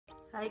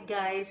Hi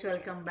guys,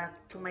 welcome back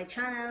to my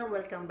channel,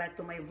 welcome back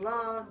to my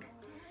vlog.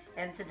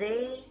 And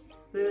today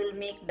we will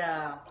make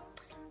the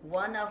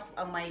one of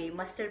my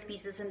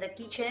masterpieces in the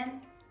kitchen,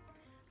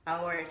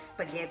 our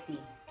spaghetti,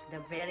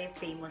 the very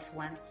famous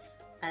one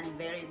and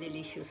very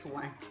delicious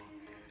one.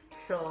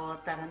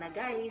 So tara na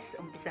guys,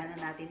 umpisa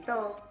na natin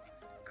to.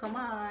 Come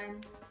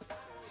on.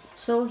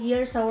 So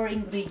here's our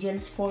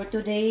ingredients for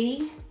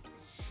today.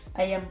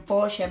 Ayan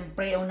po,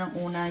 syempre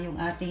unang-una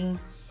yung ating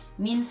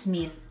minced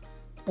meat.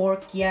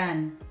 Pork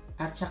yan.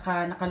 At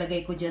saka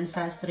nakalagay ko dyan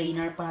sa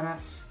strainer para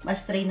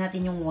ma-strain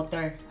natin yung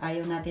water.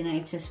 Ayaw natin ng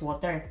excess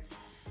water.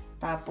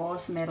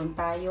 Tapos meron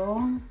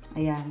tayong,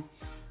 ayan,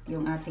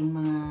 yung ating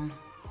mga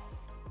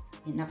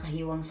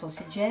nakahiwang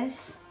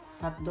sausages,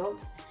 hot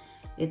dogs.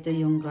 Ito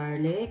yung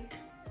garlic,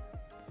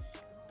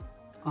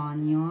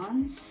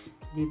 onions,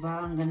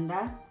 diba? Ang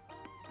ganda.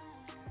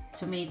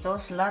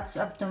 Tomatoes, lots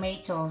of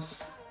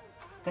tomatoes.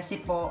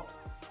 Kasi po,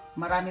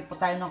 marami po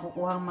tayong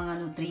nakukuhang mga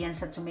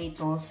nutrients sa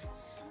tomatoes.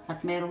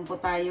 At meron po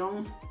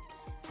tayong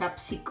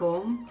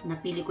capsicum.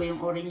 Napili ko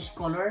yung orange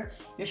color.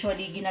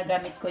 Usually,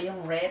 ginagamit ko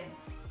yung red.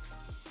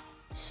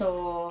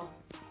 So,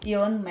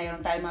 yun.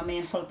 Mayroon tayong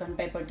mamayang salt and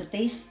pepper to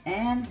taste.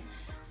 And,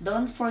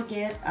 don't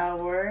forget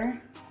our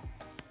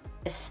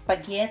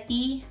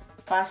spaghetti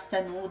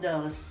pasta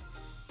noodles.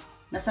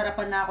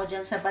 Nasarapan na ako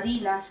dyan sa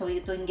barila. So,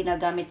 ito yung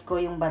ginagamit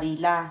ko, yung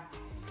barila.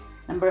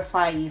 Number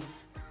 5.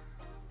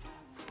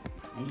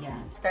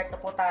 Ayan. Start na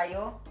po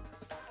tayo.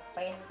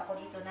 Painit ako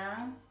dito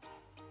ng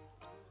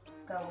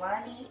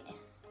kawali.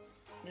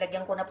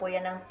 Ilagyan ko na po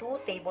yan ng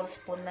 2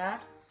 tablespoon na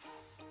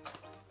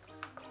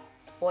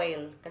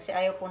oil. Kasi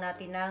ayaw po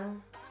natin ng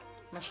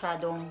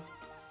masyadong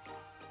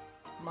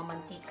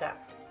mamantika.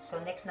 So,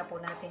 next na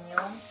po natin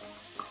yung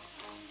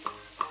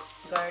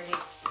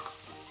garlic.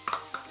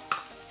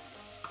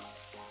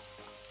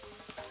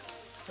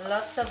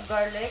 Lots of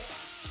garlic,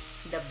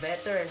 the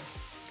better.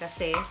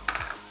 Kasi,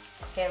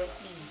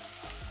 healthy.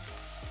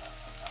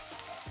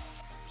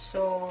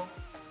 So,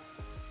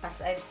 as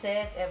I've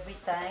said every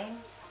time,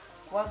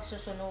 huwag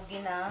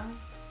susunugin ang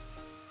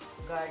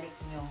garlic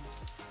nyo.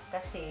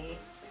 Kasi,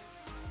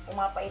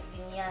 pumapait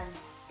din yan.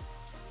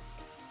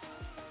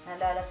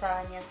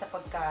 Nalalasahan yan sa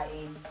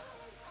pagkain.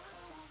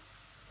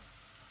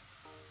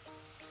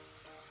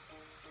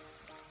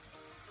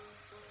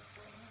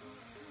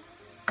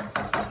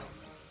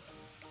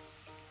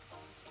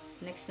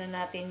 Next na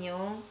natin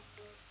yung,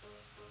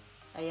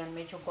 ayan,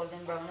 medyo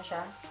golden brown na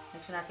siya.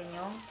 Next natin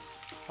yung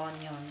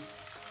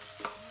onions.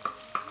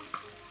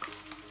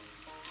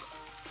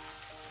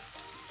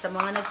 Sa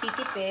mga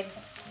nagtitipid,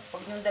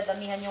 huwag niyong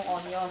dadamihan yung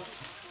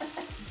onions.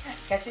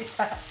 Kasi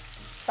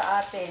sa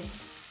atin,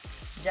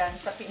 dyan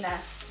sa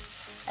Pinas,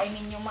 I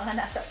mean yung mga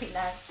nasa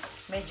Pinas,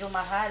 medyo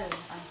mahal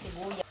ang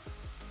sibuyas.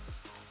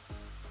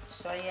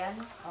 So, ayan.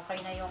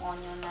 Okay na yung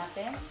onion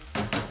natin.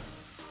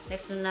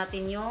 Next na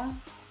natin yung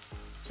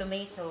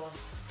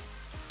tomatoes.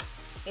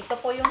 Ito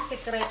po yung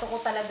sikreto ko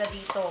talaga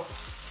dito.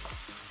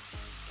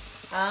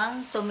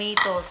 Ang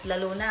tomatoes,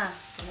 lalo na.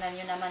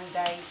 Tingnan nyo naman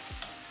guys.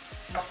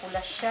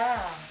 Mapula siya.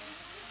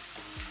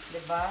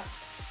 Diba?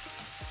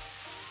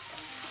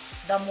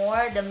 The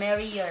more, the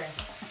merrier.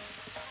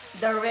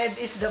 The red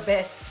is the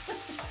best.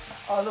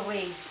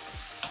 Always.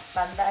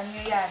 Tandaan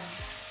nyo yan.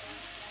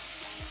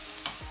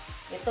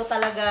 Ito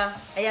talaga,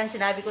 ayan,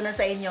 sinabi ko na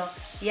sa inyo,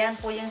 yan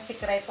po yung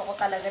sikreto ko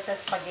talaga sa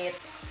spaghetti.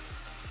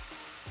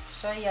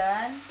 So,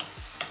 ayan.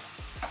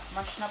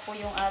 Mash na po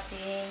yung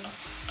ating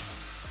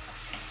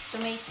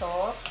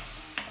tomatoes.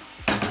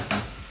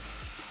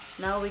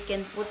 Now, we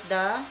can put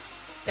the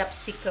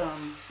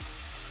capsicum.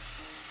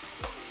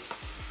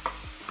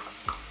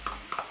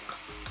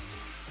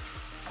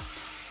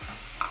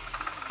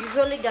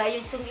 Usually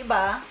guys, yung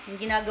iba, yung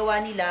ginagawa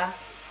nila,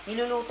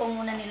 niluluto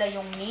muna nila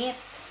yung meat.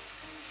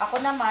 Ako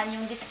naman,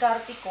 yung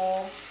diskarte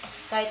ko,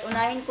 kahit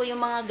unahin ko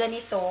yung mga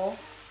ganito,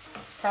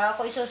 saka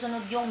ko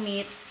isusunod yung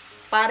meat,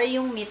 para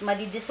yung meat,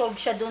 madidissolve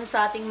siya dun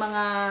sa ating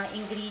mga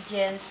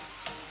ingredients,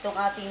 itong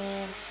ating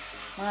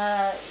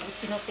mga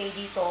sinote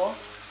dito,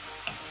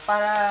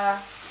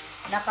 para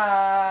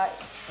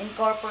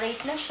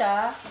naka-incorporate na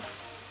siya,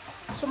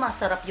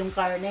 sumasarap yung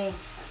karne.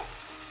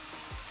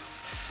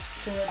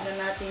 Sunod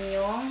na natin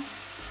yung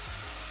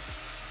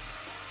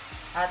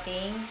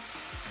ating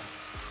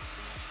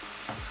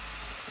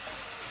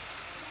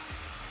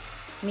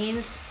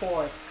minced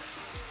pork.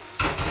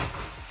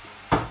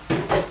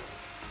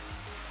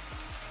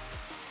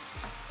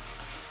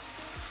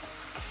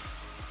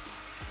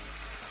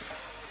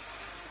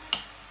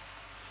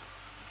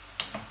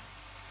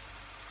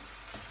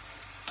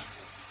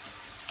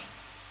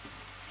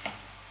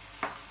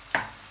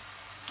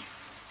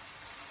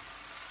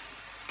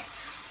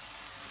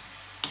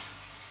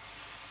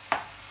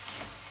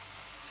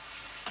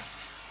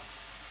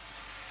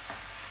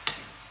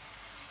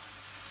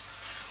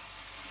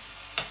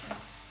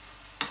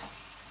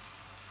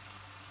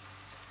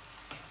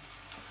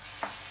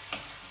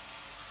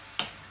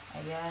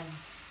 Ayan.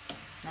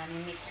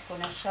 Nami-mix ko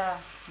na siya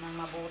ng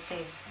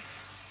mabuti.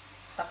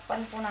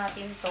 Takpan po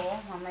natin to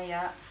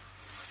mamaya.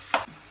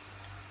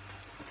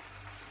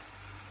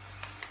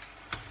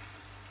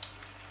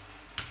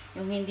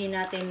 yung hindi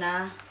natin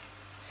na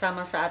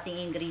sama sa ating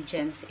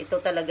ingredients.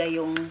 Ito talaga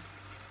yung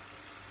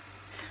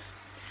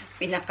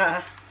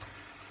pinaka,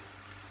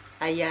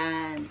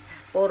 ayan,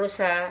 puro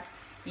sa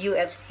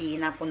UFC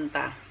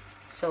napunta.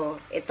 So,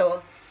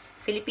 ito,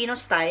 Filipino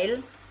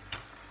style,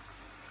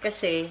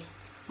 kasi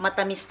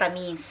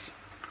matamis-tamis.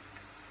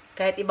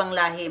 Kahit ibang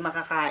lahi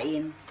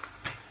makakain.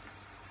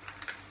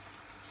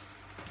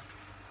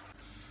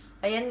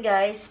 Ayan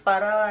guys,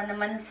 para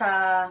naman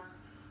sa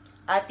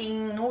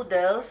ating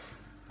noodles,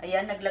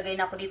 ayan, naglagay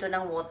na ako dito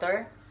ng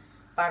water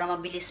para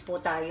mabilis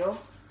po tayo.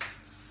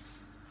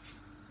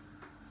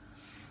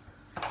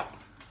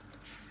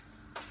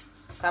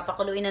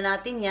 Papakuluin na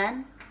natin yan.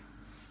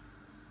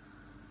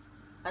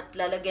 At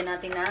lalagyan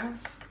natin ng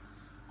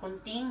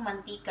kunting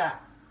mantika.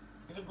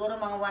 Siguro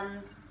mga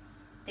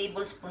 1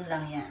 tablespoon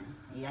lang yan.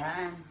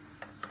 Ayan.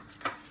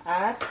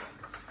 At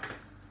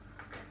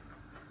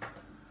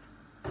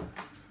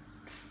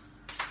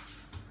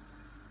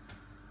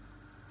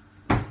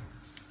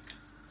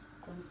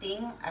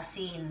kunting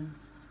asin.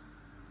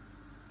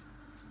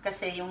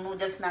 Kasi yung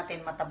noodles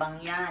natin matabang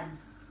yan.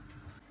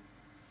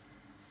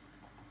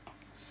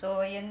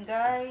 So, ayan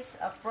guys,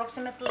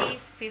 approximately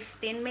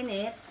 15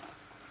 minutes,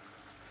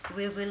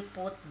 we will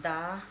put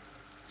the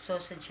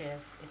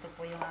sausages. Ito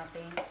po yung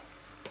ating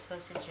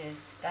sausages.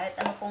 Kahit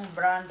ano pong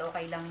brand,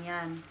 okay lang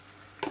yan.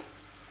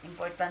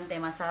 Importante,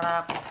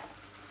 masarap.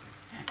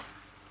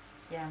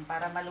 Yan,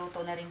 para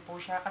maluto na rin po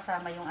siya,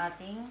 kasama yung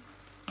ating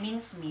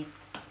minced meat.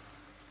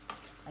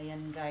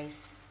 Ayan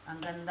guys,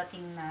 ang ganda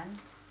tingnan.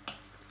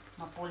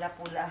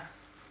 Mapula-pula.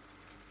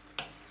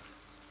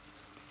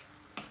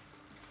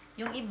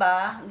 Yung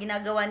iba,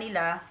 ginagawa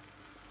nila,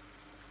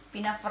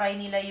 pina-fry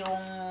nila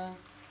yung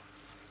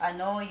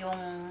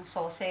yung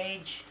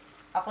sausage.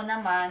 Ako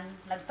naman,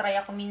 nag-try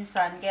ako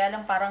minsan, kaya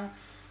lang parang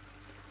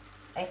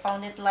I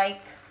found it like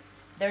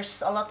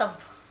there's a lot of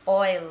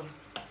oil.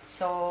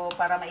 So,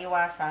 para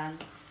maiwasan,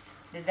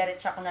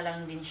 didiretsa ko na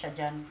lang din siya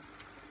dyan.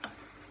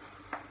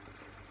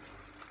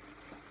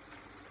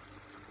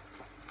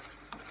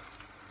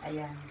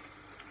 Ayan.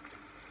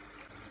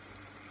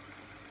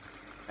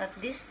 At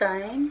this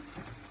time,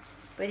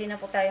 pwede na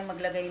po tayong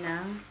maglagay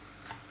ng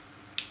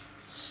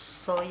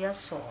soya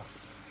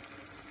sauce.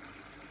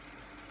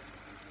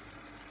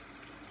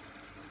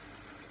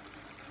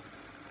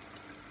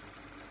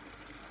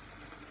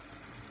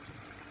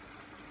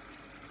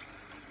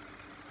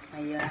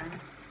 Ayan.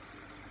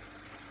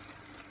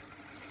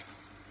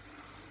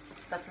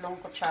 3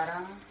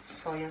 kutsarang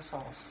soya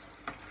sauce.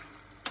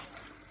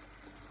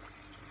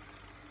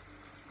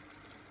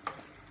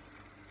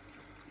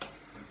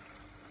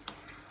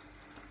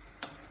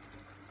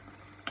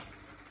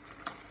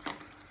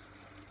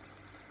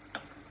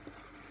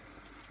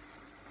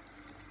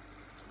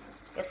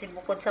 Kasi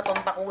bukod sa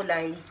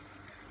pampakulay,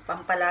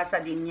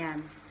 pampalasa din yan.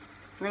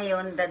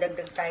 Ngayon,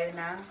 dadagdag tayo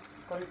ng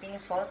konting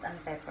salt and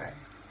pepper.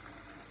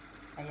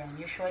 Ayan,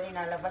 usually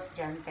nalabas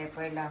dyan,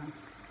 pepper lang.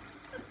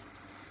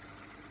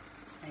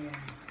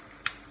 Ayan.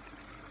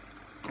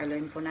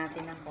 Haluin po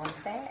natin ng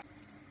konti.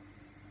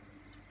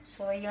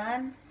 So,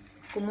 ayan,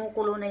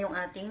 kumukulo na yung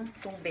ating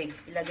tubig.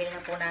 Ilagay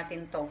na po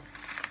natin to.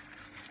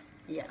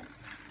 Ayan.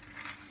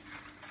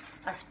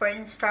 As per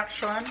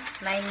instruction,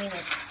 9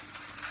 minutes.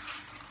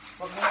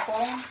 Huwag mo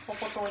pong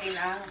puputulin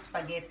ang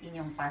spaghetti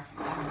niyong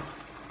pasta.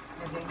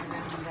 Lagay na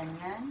lang ng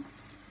ganyan.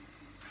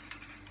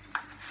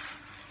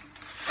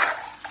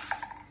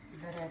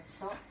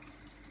 Diretso.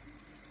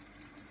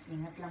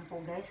 Ingat lang po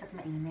guys at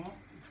mainit.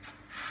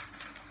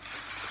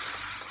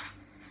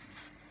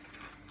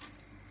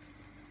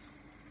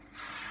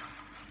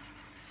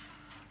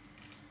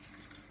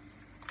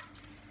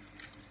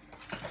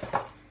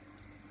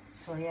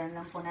 So, yan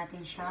lang po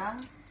natin siyang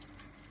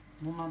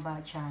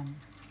bumaba dyan.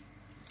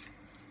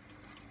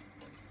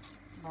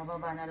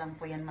 Bababa na lang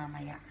po yan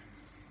mamaya.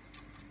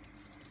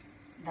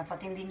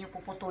 Dapat hindi nyo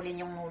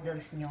puputulin yung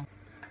noodles nyo.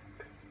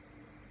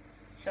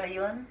 So,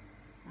 ayun.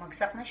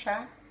 Magsak na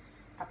siya.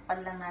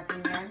 Takpan lang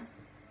natin yan.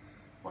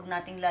 Huwag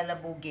nating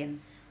lalabugin.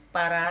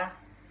 Para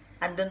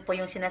andun po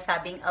yung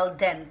sinasabing al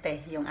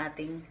dente, yung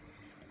ating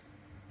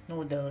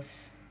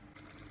noodles.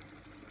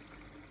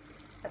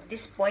 At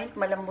this point,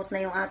 malambot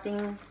na yung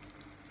ating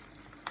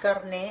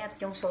karne at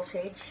yung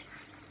sausage.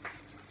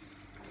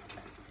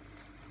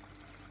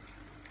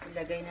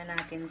 Ilagay na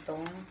natin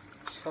tong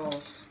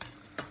sauce.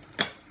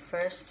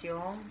 First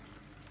yung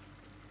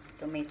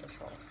tomato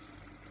sauce.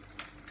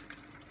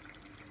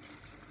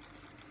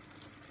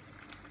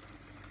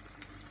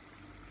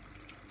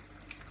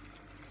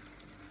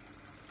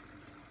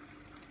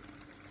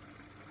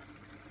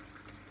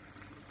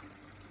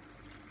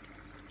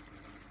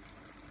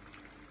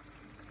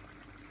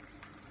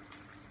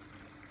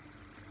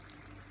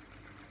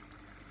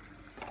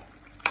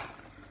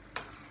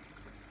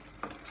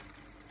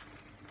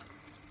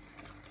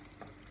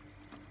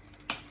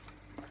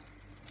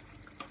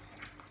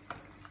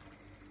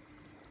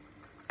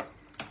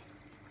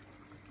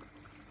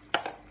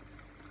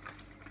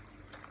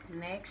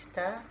 Next,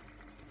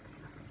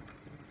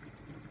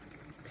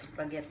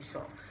 spaghetti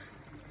sauce.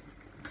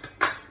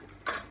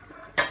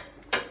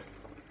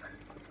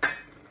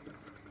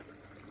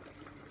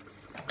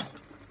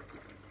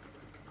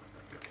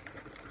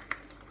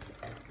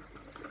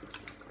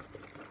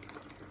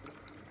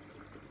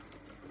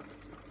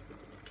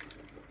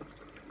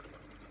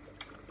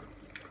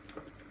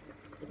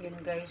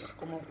 Ayun guys,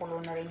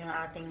 kumukulo na rin yung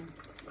ating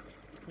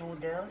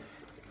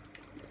noodles.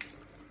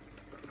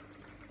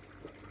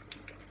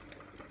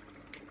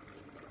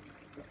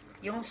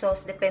 Yung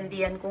sauce, depende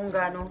yan kung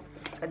gaano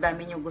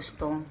kadami nyo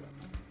gusto.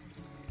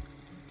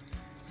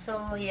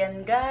 So,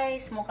 yan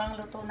guys, mukhang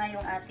luto na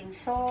yung ating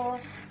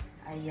sauce.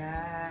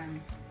 Ayan.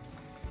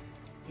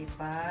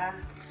 Diba?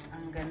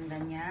 Ang ganda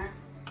niya.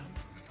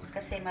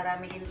 Kasi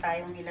marami din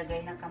tayong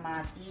nilagay ng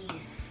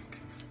kamatis.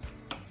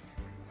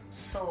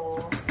 So,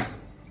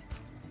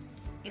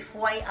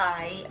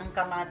 FYI, ang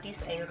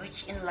kamatis ay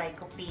rich in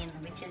lycopene,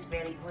 which is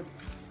very good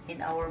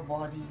in our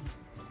body.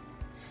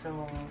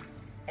 So,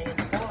 ayun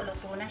po,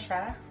 luto na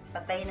siya.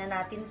 Patayin na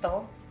natin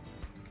to.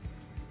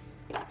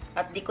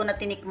 At di ko na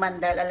tinikman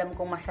dahil alam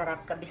kong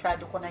masarap.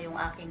 Kabisado ko na yung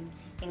aking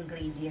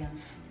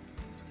ingredients.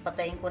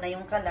 Patayin ko na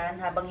yung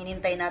kalan habang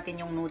hinintay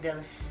natin yung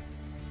noodles.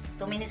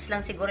 2 minutes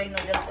lang siguro yung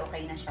noodles,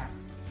 okay na siya.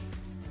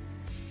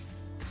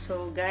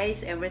 So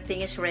guys,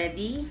 everything is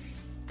ready.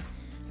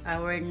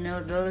 Our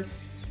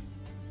noodles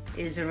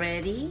is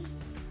ready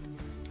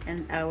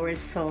and our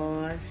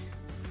sauce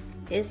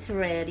is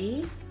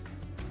ready.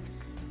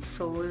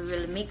 So we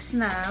will mix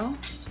now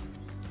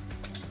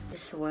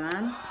this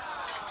one.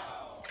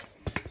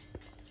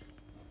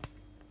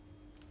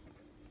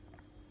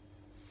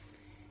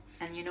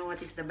 And you know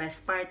what is the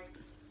best part?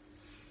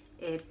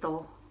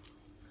 Ito,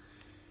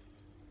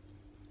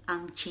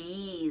 ang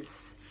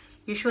cheese.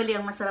 Usually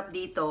ang masarap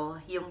dito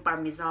yung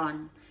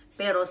parmesan,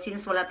 pero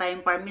since wala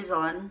tayong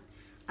parmesan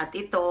at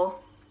ito,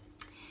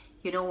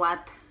 you know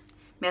what?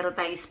 Meron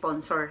tayong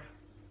sponsor.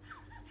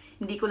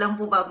 Hindi ko lang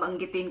po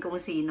babanggitin kung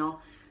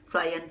sino.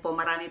 So, ayan po.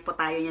 Marami po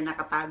tayo niya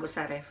nakatago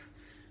sa ref.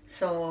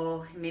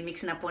 So,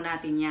 mimix na po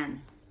natin yan.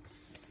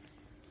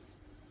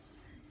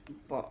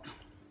 Po.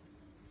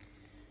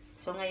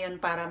 So, ngayon,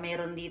 para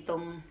meron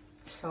ditong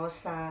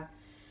sauce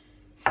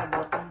sa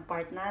bottom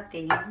part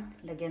natin,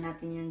 lagyan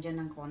natin yan dyan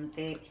ng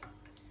konti.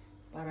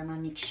 Para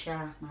ma-mix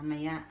siya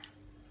mamaya.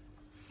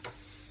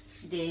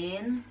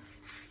 Then,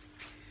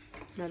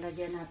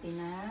 lalagyan natin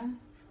ng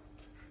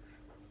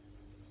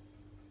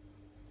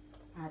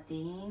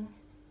ating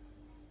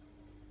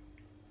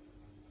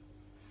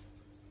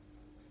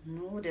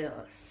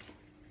noodles.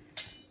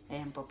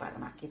 Ayan po para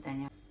makita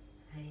nyo.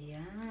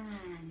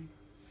 Ayan.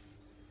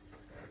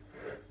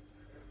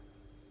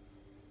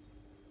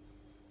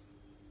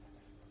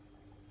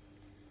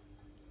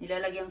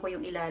 Nilalagyan ko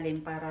yung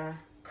ilalim para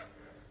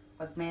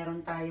pag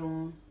meron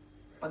tayong,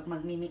 pag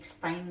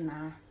magmi-mix time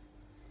na,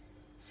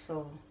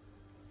 so,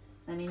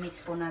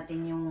 nami-mix po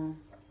natin yung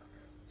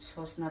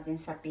sauce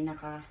natin sa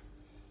pinaka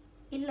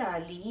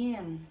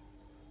ilalim.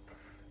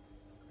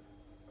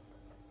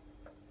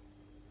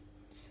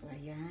 So,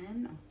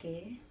 ayan.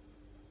 Okay.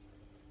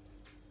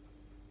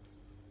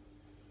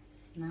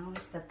 Now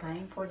is the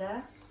time for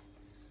the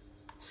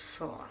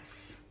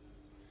sauce.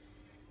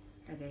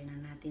 Lagay na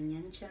natin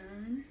yan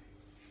dyan.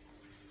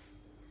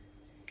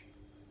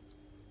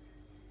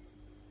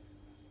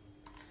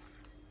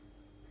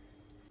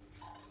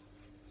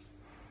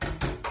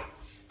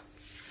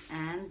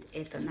 And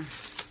ito na.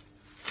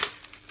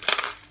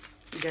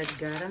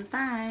 Gadgaran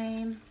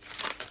time.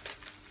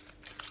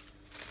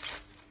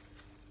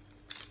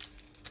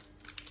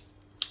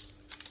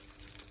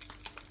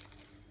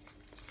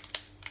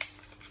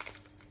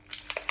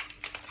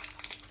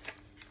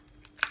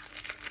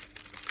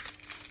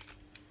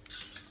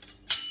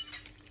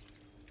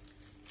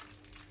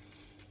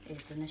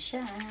 Ito na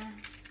siya.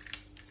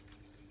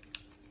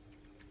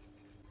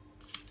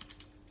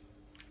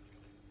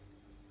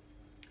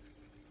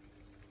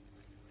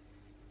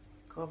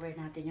 Cover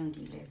natin yung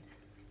gilid.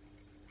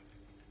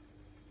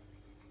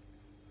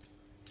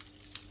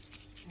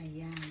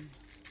 Ayan.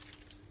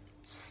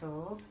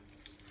 So,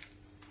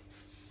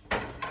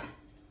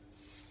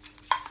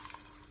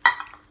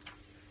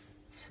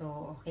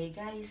 okay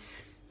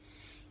guys.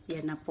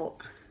 Yan na po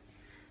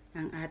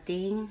ang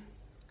ating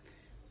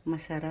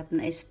masarap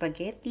na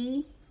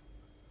spaghetti.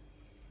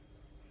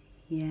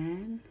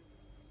 Yan.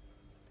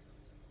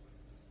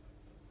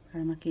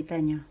 Para makita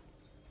nyo.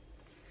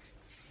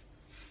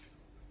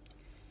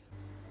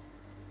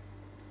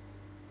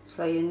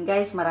 So, yun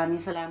guys,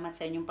 maraming salamat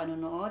sa inyong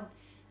panunood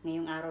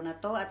ngayong araw na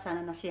to at sana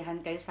nasiyahan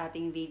kayo sa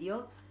ating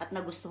video at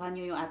nagustuhan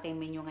nyo yung ating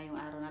menu ngayong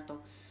araw na to.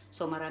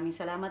 So, maraming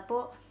salamat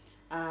po.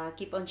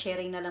 Keep on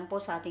sharing na lang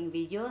po sa ating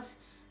videos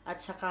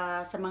at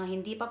saka sa mga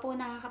hindi pa po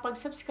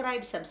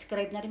nakakapag-subscribe,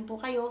 subscribe na rin po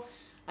kayo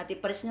at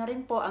i-press nyo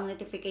rin po ang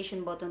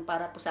notification button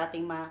para po sa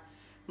ating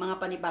mga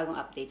panibagong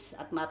updates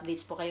at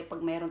ma-updates po kayo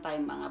pag mayroon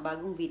tayong mga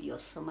bagong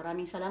videos. So,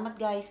 maraming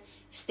salamat guys.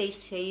 Stay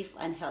safe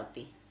and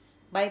healthy.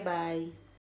 Bye-bye!